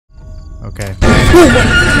Okay.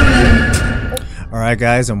 Alright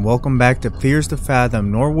guys, and welcome back to Fears to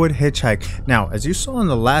Fathom, Norwood Hitchhike. Now, as you saw in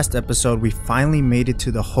the last episode, we finally made it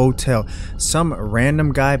to the hotel. Some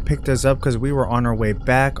random guy picked us up because we were on our way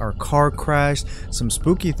back. Our car crashed. Some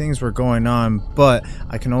spooky things were going on, but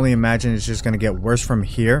I can only imagine it's just going to get worse from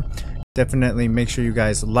here. Definitely make sure you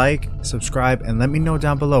guys like, subscribe, and let me know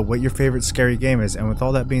down below what your favorite scary game is. And with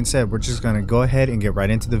all that being said, we're just going to go ahead and get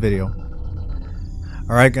right into the video.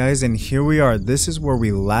 Alright guys, and here we are. This is where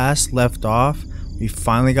we last left off. We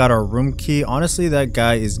finally got our room key. Honestly, that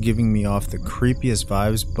guy is giving me off the creepiest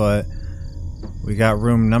vibes, but we got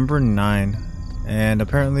room number 9. And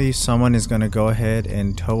apparently someone is going to go ahead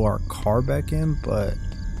and tow our car back in, but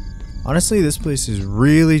honestly, this place is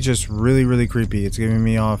really really creepy. It's giving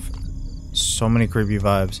me off so many creepy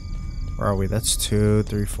vibes. Where are we? That's 2,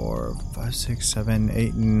 3, 4, 5, 6, 7,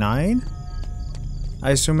 8, 9?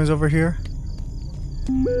 I assume is over here.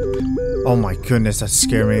 Oh my goodness, that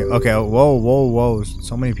scared me. Okay, whoa.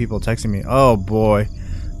 So many people texting me. Oh boy.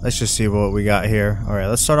 Let's just see what we got here. Alright,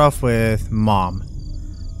 let's start off with Mom.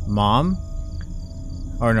 Mom?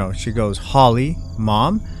 Or no, she goes, Holly.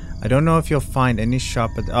 Mom? I don't know if you'll find any shop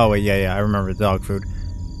at the... Oh wait, yeah, I remember dog food.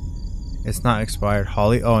 It's not expired.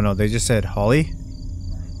 Holly? Oh no, they just said Holly?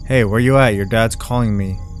 Hey, where you at? Your dad's calling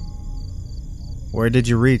me. Where did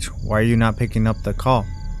you reach? Why are you not picking up the call?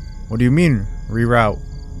 What do you mean, reroute?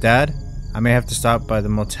 Dad? I may have to stop by the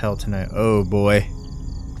motel tonight. Oh boy.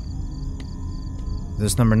 Is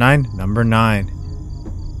this number 9? Number 9.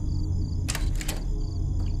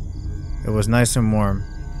 It was nice and warm.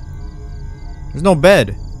 There's no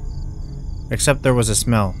bed. Except there was a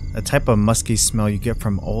smell. A type of musky smell you get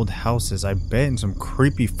from old houses. I bet in some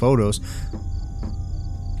creepy photos.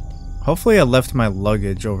 Hopefully I left my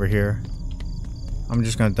luggage over here. I'm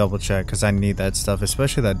just gonna double check because I need that stuff,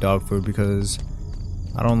 especially that dog food, because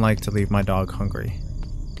I don't like to leave my dog hungry.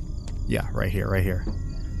 Yeah, right here.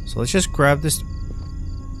 So let's just grab this.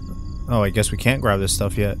 Oh, I guess we can't grab this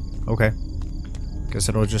stuff yet. Okay. Guess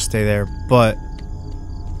it'll just stay there, but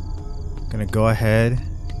gonna go ahead,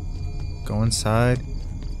 go inside,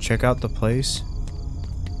 check out the place.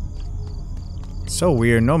 It's so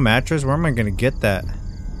weird. No mattress. Where am I gonna get that?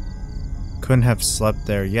 Couldn't have slept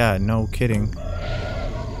there. Yeah, no kidding.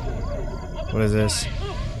 What is this?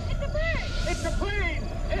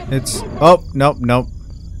 It's... Oh, nope.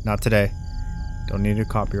 Not today. Don't need a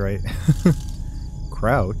copyright.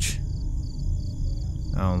 Crouch.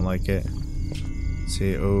 I don't like it. Let's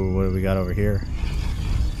see. Oh, what do we got over here?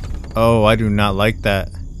 Oh, I do not like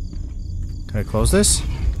that. Can I close this?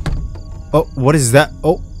 Oh, what is that?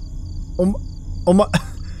 Oh my...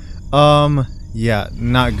 Yeah,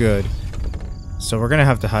 not good. So we're gonna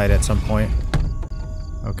have to hide at some point.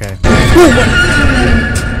 Okay.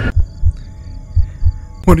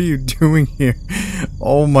 What are you doing here?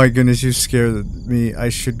 Oh my goodness, you scared me. I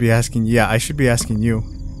should be asking. Yeah, I should be asking you.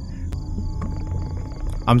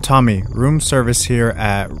 I'm Tommy. Room service here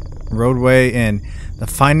at Roadway Inn, the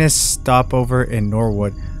finest stopover in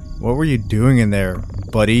Norwood. What were you doing in there,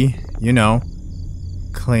 buddy? You know,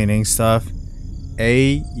 cleaning stuff.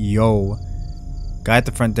 Hey, yo. Guy at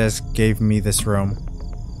the front desk gave me this room.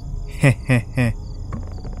 Heh.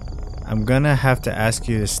 I'm gonna have to ask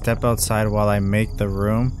you to step outside while I make the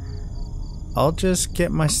room. I'll just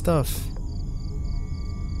get my stuff.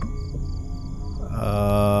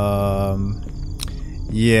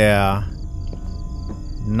 Yeah.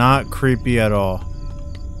 Not creepy at all.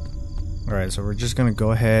 Alright, so we're just gonna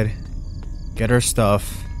go ahead, get our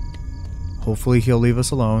stuff. Hopefully he'll leave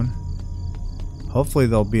us alone. Hopefully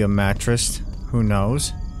there'll be a mattress. Who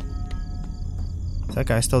knows? Is that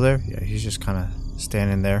guy still there? Yeah, he's just kind of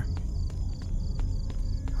standing there.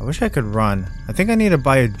 I wish I could run. I think I need to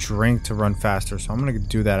buy a drink to run faster, so I'm gonna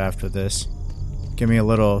do that after this. Give me a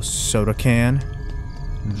little soda can.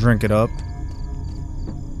 Drink it up.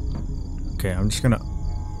 Okay, I'm just gonna...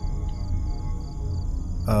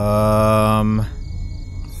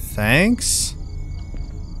 Thanks?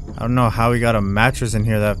 I don't know how we got a mattress in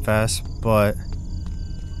here that fast, but...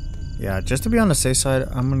 Yeah, just to be on the safe side,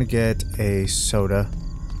 I'm gonna get a soda.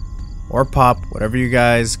 Or pop, whatever you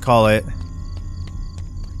guys call it.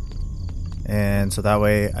 And so that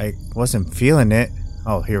way I wasn't feeling it.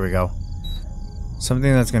 Oh, here we go.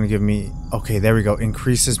 Something that's gonna give me... Okay, there we go.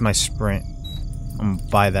 Increases my sprint. I'm gonna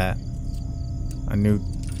buy that. A new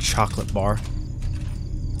chocolate bar.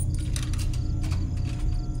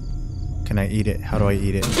 Can I eat it? How do I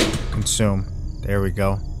eat it? Consume. There we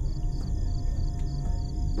go.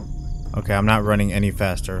 Okay, I'm not running any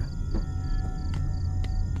faster.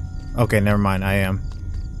 Okay, never mind. I am.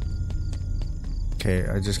 Okay,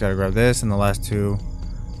 I just gotta grab this and the last two.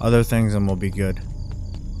 other things and we'll be good.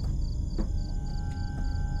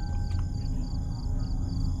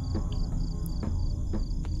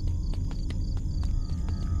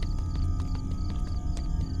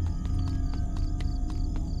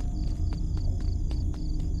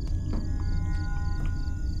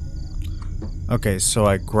 Okay, so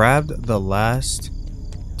I grabbed the last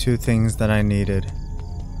 2 things that I needed.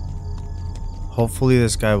 Hopefully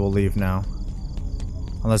this guy will leave now.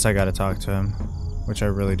 Unless I gotta talk to him. Which I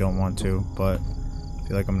really don't want to, but I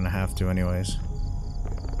feel like I'm gonna have to anyways.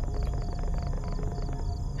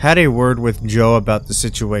 Had a word with Joe about the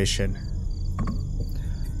situation.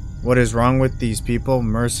 What is wrong with these people?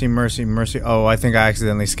 Mercy, mercy, mercy. Oh, I think I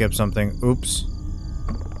accidentally skipped something. Oops.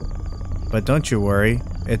 But don't you worry.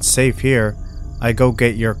 It's safe here. I go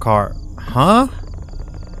get your car. Huh?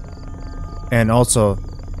 And also,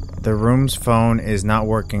 the room's phone is not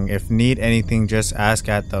working. If need anything, just ask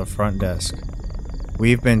at the front desk.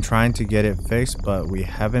 We've been trying to get it fixed, but we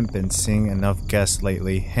haven't been seeing enough guests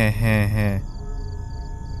lately. Heh heh heh.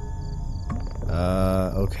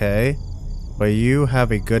 Okay. But you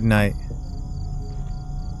have a good night.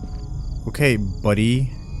 Okay, buddy.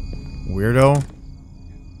 Weirdo.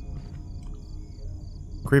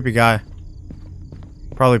 Creepy guy.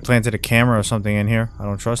 Probably planted a camera or something in here. I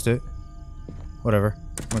don't trust it. Whatever.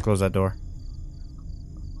 I'm gonna close that door.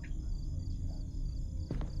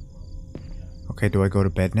 Okay, do I go to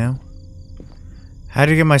bed now? How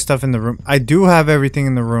do you get my stuff in the room? I do have everything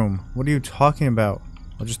in the room. What are you talking about?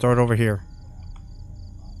 I'll just throw it over here.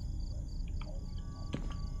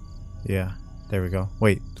 Yeah, there we go.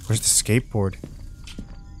 Wait, where's the skateboard?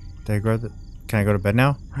 Did I grab the... Can I go to bed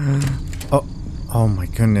now? Oh my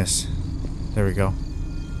goodness. There we go.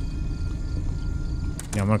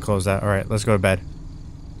 Yeah, I'm gonna close that. Alright, let's go to bed.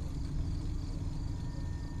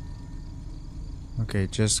 Okay,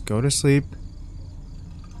 just go to sleep.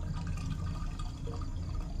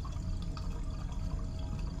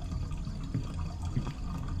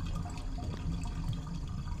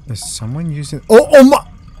 Is someone using... Oh my...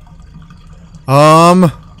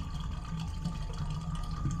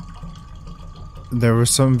 There was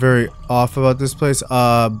something very off about this place.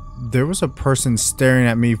 There was a person staring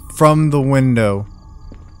at me from the window.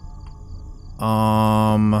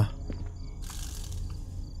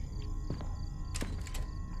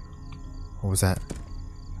 What was that?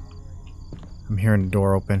 I'm hearing the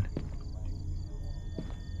door open.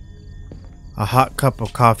 A hot cup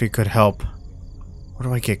of coffee could help. Where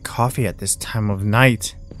do I get coffee at this time of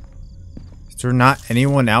night? Is there not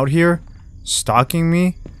anyone out here stalking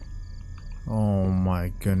me? Oh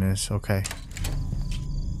my goodness. Okay.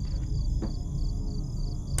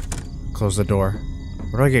 Close the door.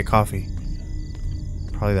 Where do I get coffee?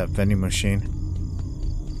 Probably that vending machine.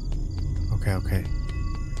 Okay, okay.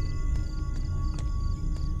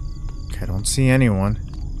 Okay, I don't see anyone.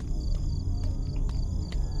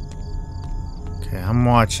 Okay, I'm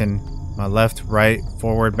watching. My left, right,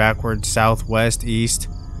 forward, backward, south, west, east,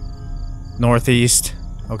 northeast.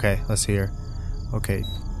 Okay, let's see here. Okay.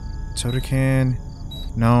 Soda can.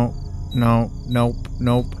 No. No. Nope.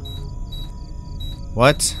 Nope.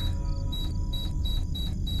 What?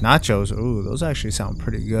 Nachos. Ooh, those actually sound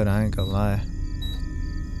pretty good. I ain't gonna lie.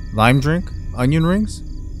 Lime drink? Onion rings?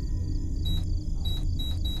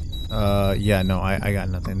 Yeah, no, I got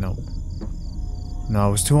nothing. Nope. No,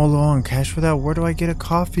 it was too low on cash for that. Where do I get a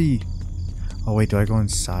coffee? Oh, wait, do I go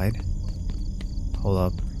inside? Hold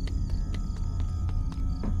up.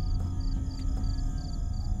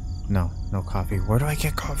 No, no coffee. Where do I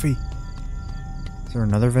get coffee? Is there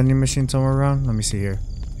another vending machine somewhere around? Let me see here.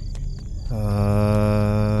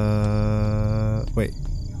 Wait.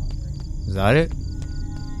 Is that it?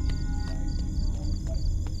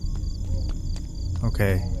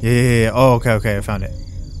 Okay. Yeah. Oh, okay, I found it.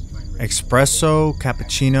 Espresso,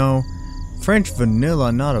 cappuccino, French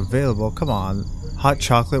vanilla not available. Come on. Hot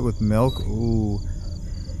chocolate with milk. Ooh.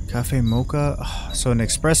 Cafe mocha. Oh, so an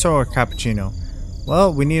espresso or cappuccino?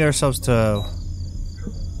 Well, we need ourselves to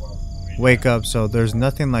wake up, so there's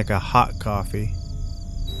nothing like a hot coffee.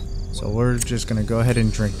 So we're just gonna go ahead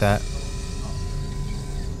and drink that.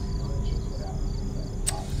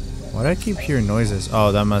 Why do I keep hearing noises?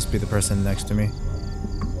 Oh, that must be the person next to me.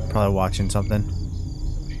 Probably watching something.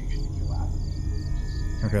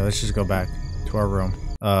 Okay, let's just go back to our room.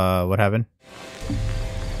 What happened?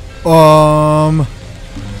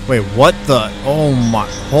 Wait, what the? Oh my,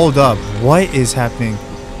 hold up. What is happening?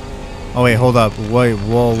 Oh wait, hold up. Wait,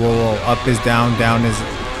 whoa. Up is down, down is,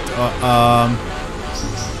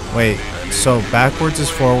 wait, so backwards is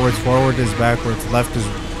forwards, forward is backwards, left is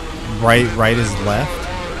right, right is left?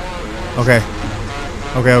 Okay.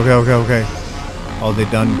 Oh, they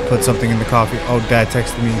done put something in the coffee. Oh, Dad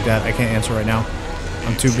texted me. Dad, I can't answer right now.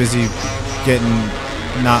 I'm too busy getting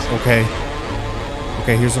not okay.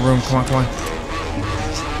 Okay, here's the room. Come on, come on.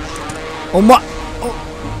 Oh my!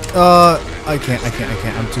 Oh, I can't.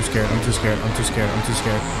 I'm too scared. I'm too scared.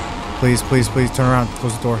 Please, please, please turn around.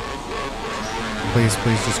 Close the door. Please,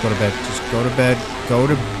 please, just go to bed. Just go to bed. Go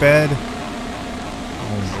to bed.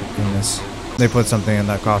 Oh my goodness. They put something in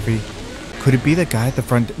that coffee. Could it be the guy at the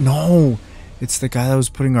front? No! It's the guy that was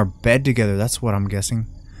putting our bed together. That's what I'm guessing.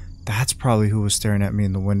 That's probably who was staring at me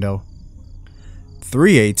in the window.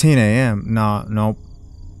 3:18 a.m. Nah, nope.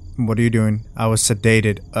 What are you doing? I was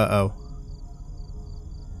sedated. Uh-oh.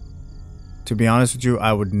 To be honest with you,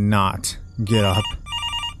 I would not get up.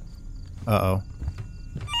 Uh-oh.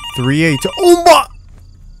 3:18. Oh my!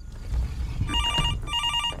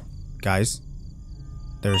 Guys,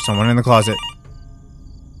 there's someone in the closet.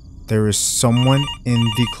 There is someone in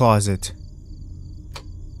the closet.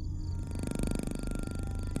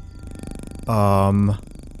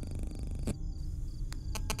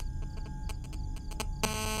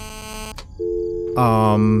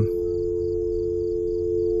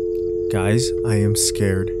 Guys, I am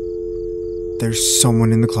scared. There's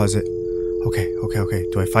someone in the closet. Okay.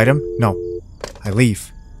 Do I fight him? No. I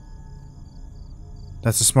leave.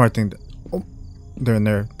 That's a smart thing. Oh, they're in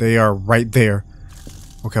there. They are right there.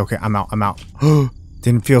 Okay. I'm out.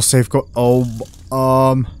 Didn't feel safe. Okay.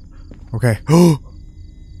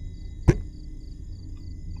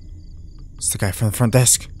 It's the guy from the front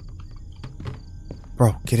desk.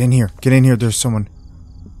 Bro, get in here. There's someone.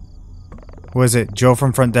 Who is it? Joe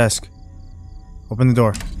from front desk. Open the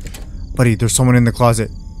door. Buddy, there's someone in the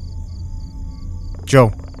closet.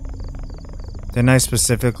 Joe. Didn't I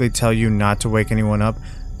specifically tell you not to wake anyone up?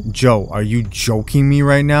 Joe, are you joking me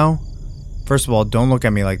right now? First of all, don't look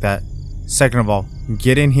at me like that. Second of all,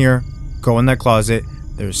 get in here. Go in that closet.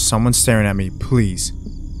 There's someone staring at me. Please.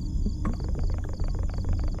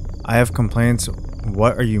 I have complaints.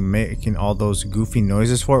 What are you making all those goofy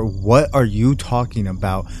noises for? What are you talking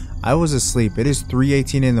about? I was asleep. It is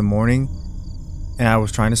 3:18 in the morning and I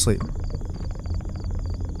was trying to sleep.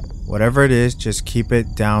 Whatever it is, just keep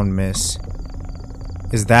it down, miss.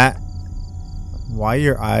 Is that why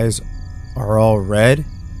your eyes are all red?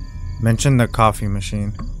 Mention the coffee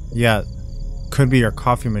machine. Yeah, could be your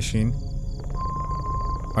coffee machine.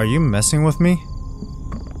 Are you messing with me?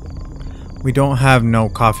 We don't have no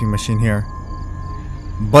coffee machine here.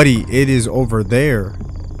 Buddy, it is over there.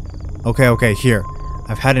 Okay, here.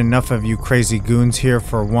 I've had enough of you crazy goons here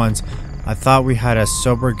for once. I thought we had a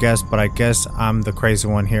sober guest, but I guess I'm the crazy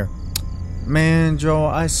one here. Man, Joe,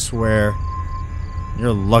 I swear.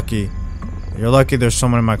 You're lucky. You're lucky there's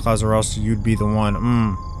someone in my closet or else you'd be the one.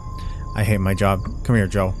 I hate my job. Come here,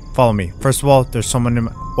 Joe. Follow me. First of all, there's someone in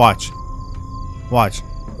my... Watch.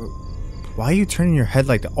 Why are you turning your head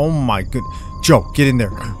like that? Oh my good... Joe, get in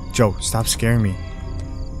there. Joe, stop scaring me.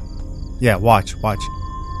 Yeah, watch.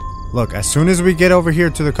 Look, as soon as we get over here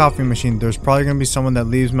to the coffee machine, there's probably going to be someone that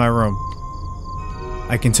leaves my room.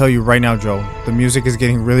 I can tell you right now, Joe. The music is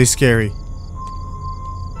getting really scary.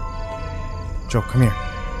 Joe, come here.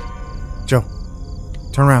 Joe,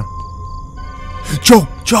 turn around.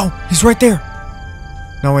 Joe, he's right there.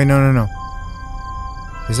 No, wait, no.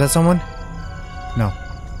 Is that someone? No.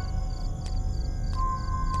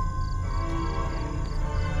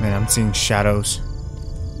 Man, I'm seeing shadows.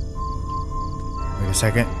 Wait a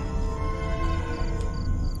second.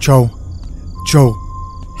 Joe,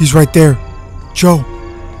 he's right there. Joe,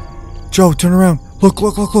 turn around. Look.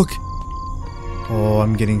 Oh,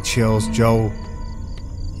 I'm getting chills. Joe,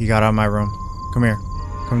 he got out of my room. Come here.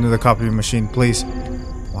 Come to the coffee machine, please.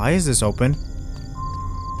 Why is this open?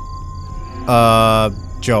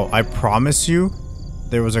 Joe, I promise you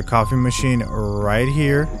there was a coffee machine right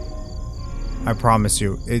here. I promise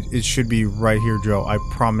you. It should be right here, Joe. I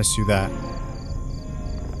promise you that.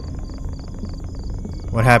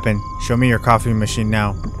 What happened? Show me your coffee machine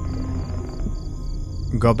now.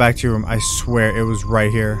 Go back to your room. I swear it was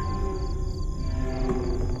right here.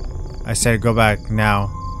 I said go back now.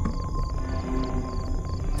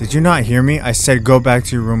 Did you not hear me? I said go back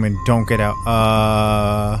to your room and don't get out.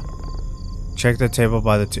 Check the table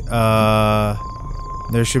by the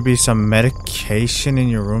there should be some medication in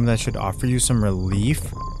your room that should offer you some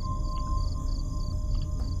relief.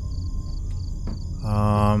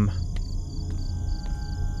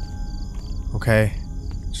 Okay.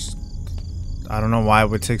 I don't know why I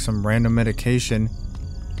would take some random medication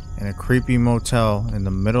in a creepy motel in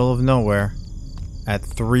the middle of nowhere at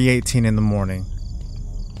 3:18 in the morning.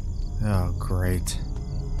 Oh, great.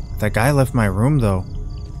 That guy left my room, though.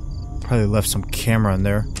 Probably left some camera in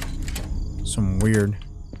there. Some weird.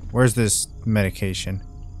 Where's this medication?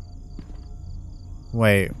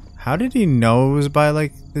 Wait, how did he know it was by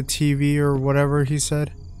like the TV or whatever he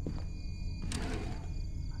said?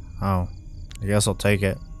 Oh, I guess I'll take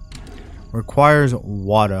it. Requires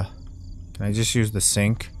water. Can I just use the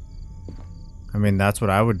sink? I mean, that's what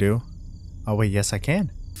I would do. Oh wait, yes I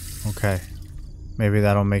can. Okay. Maybe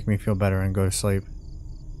that'll make me feel better and go to sleep.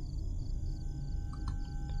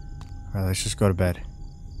 Alright, let's just go to bed.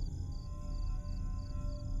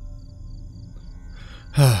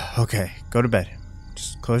 Okay, go to bed.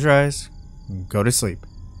 Just close your eyes and go to sleep.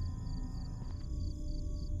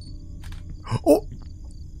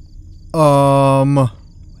 Oh!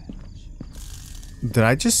 Did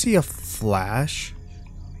I just see a flash?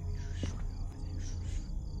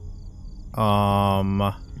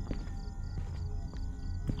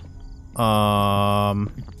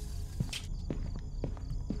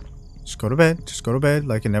 Just go to bed. Just go to bed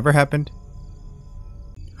like it never happened.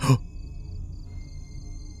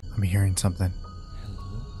 I'm hearing something.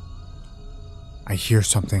 I hear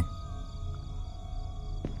something.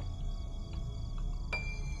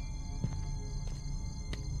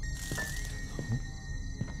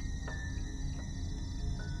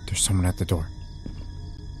 There's someone at the door.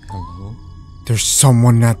 Hello? There's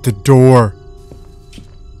someone at the door.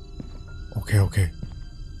 Okay, okay.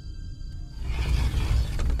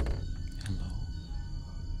 Hello?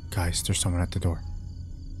 Guys, there's someone at the door.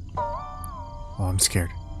 Oh, I'm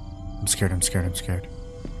scared. I'm scared, I'm scared, I'm scared.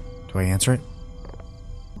 Do I answer it?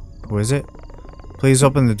 Who is it? Please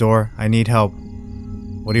open the door. I need help.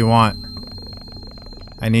 What do you want?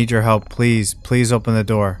 I need your help. Please, please open the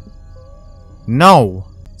door. No!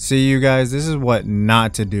 See, you guys, this is what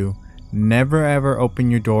not to do. Never ever open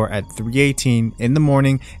your door at 3:18 in the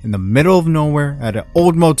morning in the middle of nowhere at an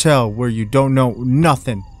old motel where you don't know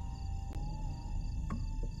nothing.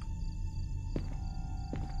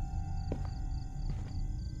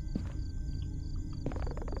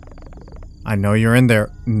 I know you're in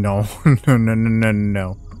there. No, no, no, no, no,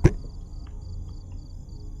 no.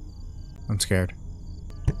 I'm scared.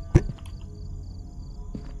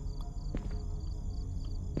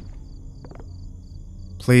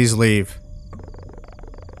 Please leave.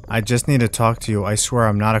 I just need to talk to you. I swear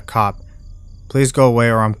I'm not a cop. Please go away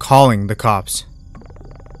or I'm calling the cops.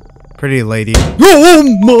 Pretty lady. Oh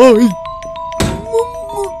my!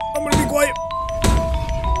 I'm gonna be quiet.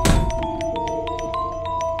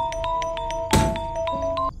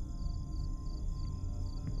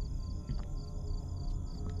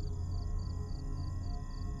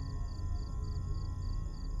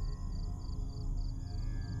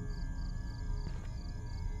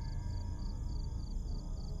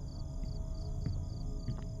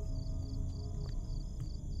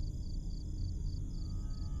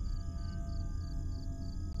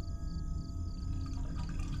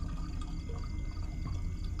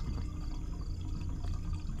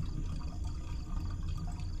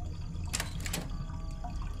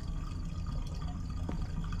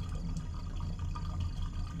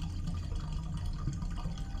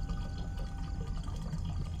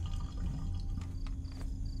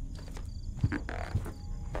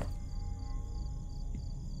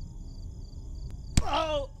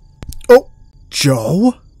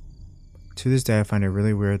 Joe? To this day, I find it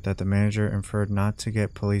really weird that the manager inferred not to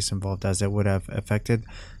get police involved as it would have affected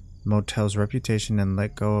motel's reputation and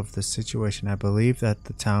let go of the situation. I believe that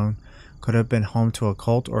the town could have been home to a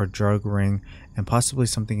cult or a drug ring and possibly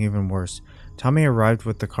something even worse. Tommy arrived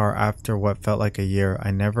with the car after what felt like a year. I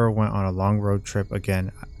never went on a long road trip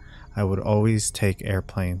again. I would always take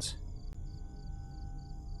airplanes.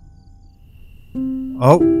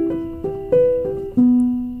 Oh!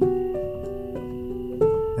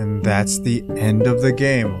 And that's the end of the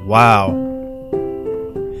game. Wow.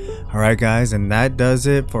 Alright guys, and that does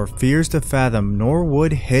it for Fears to Fathom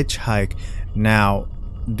Norwood Hitchhike. Now,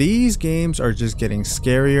 these games are just getting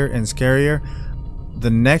scarier and scarier. The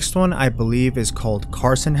next one I believe is called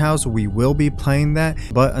Carson House. We will be playing that.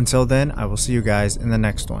 But until then, I will see you guys in the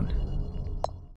next one.